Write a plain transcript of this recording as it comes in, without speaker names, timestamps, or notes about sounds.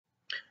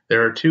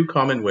There are two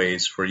common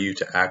ways for you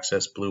to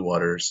access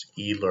Bluewater's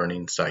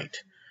e-learning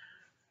site.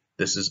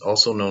 This is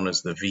also known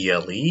as the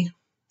VLE,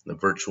 the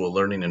Virtual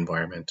Learning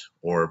Environment,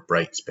 or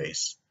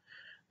Brightspace.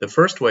 The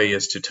first way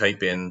is to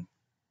type in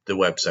the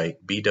website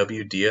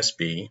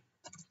bwdsb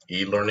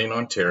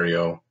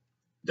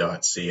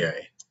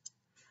elearningontario.ca.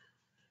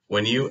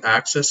 When you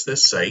access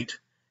this site,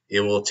 it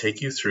will take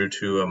you through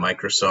to a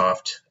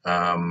Microsoft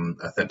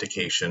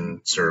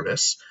authentication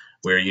service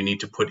where you need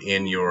to put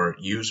in your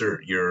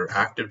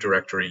Active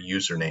Directory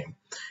username.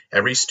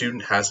 Every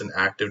student has an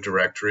Active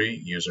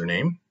Directory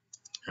username,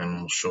 and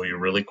we'll show you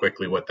really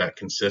quickly what that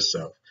consists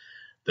of.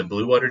 The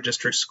Bluewater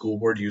District School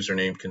Board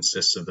username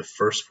consists of the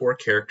first 4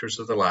 characters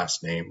of the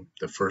last name,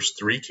 the first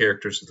 3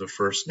 characters of the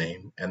first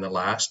name, and the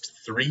last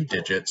 3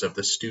 digits of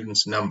the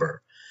student's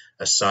number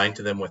assigned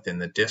to them within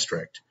the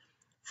district.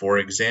 For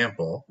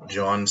example,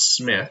 John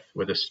Smith,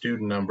 with a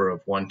student number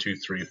of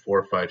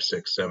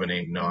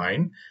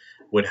 123456789,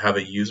 would have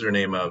a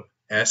username of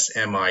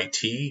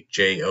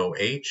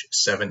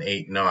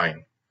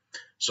SMITJOH789.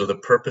 So the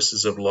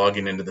purposes of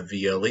logging into the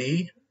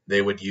VLE,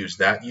 they would use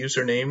that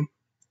username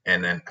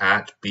and then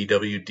at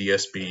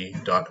bwdsb.on.ca.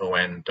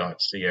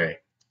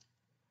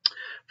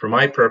 For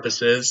my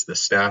purposes, the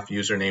staff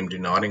username do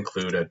not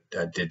include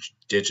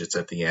digits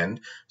at the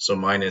end, so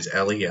mine is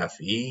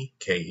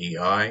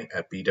LEFEKEI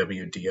at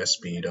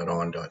bwdsb.on.ca.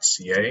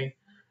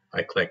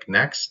 I click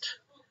Next.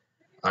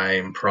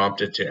 I'm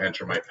prompted to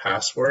enter my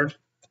password.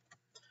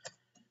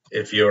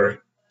 If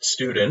your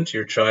student,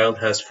 your child,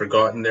 has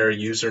forgotten their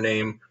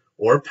username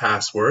or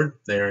password,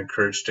 they are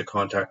encouraged to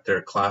contact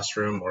their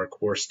classroom or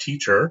course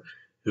teacher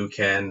who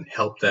can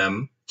help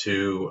them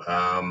to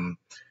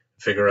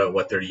figure out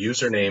what their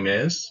username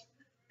is,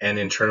 and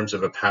in terms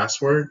of a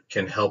password,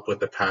 can help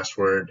with the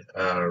password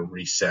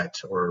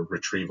reset or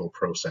retrieval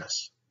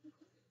process.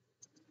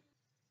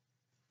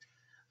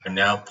 I'm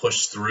now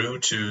pushed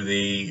through to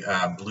the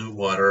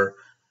Bluewater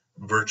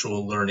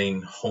Virtual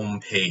Learning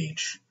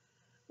homepage.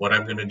 What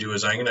I'm going to do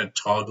is I'm going to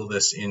toggle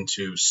this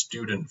into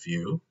student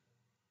view.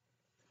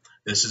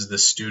 This is the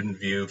student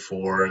view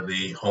for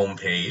the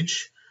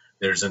homepage.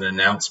 There's an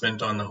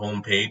announcement on the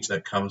homepage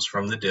that comes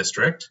from the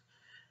district,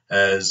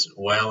 as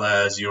well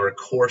as your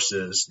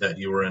courses that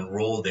you are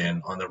enrolled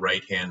in on the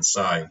right-hand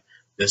side.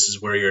 This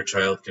is where your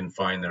child can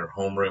find their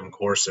homeroom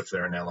course if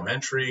they're in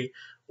elementary,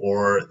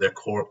 or the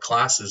core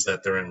classes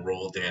that they're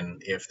enrolled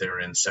in if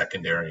they're in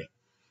secondary.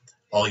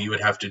 All you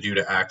would have to do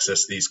to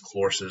access these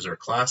courses or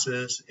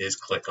classes is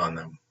click on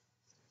them.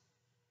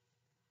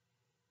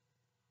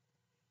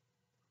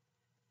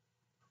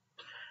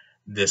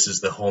 This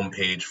is the home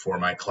page for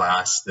my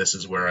class. This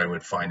is where I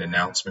would find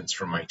announcements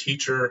from my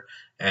teacher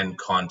and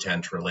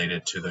content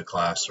related to the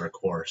class or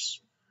course.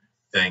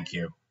 Thank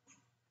you.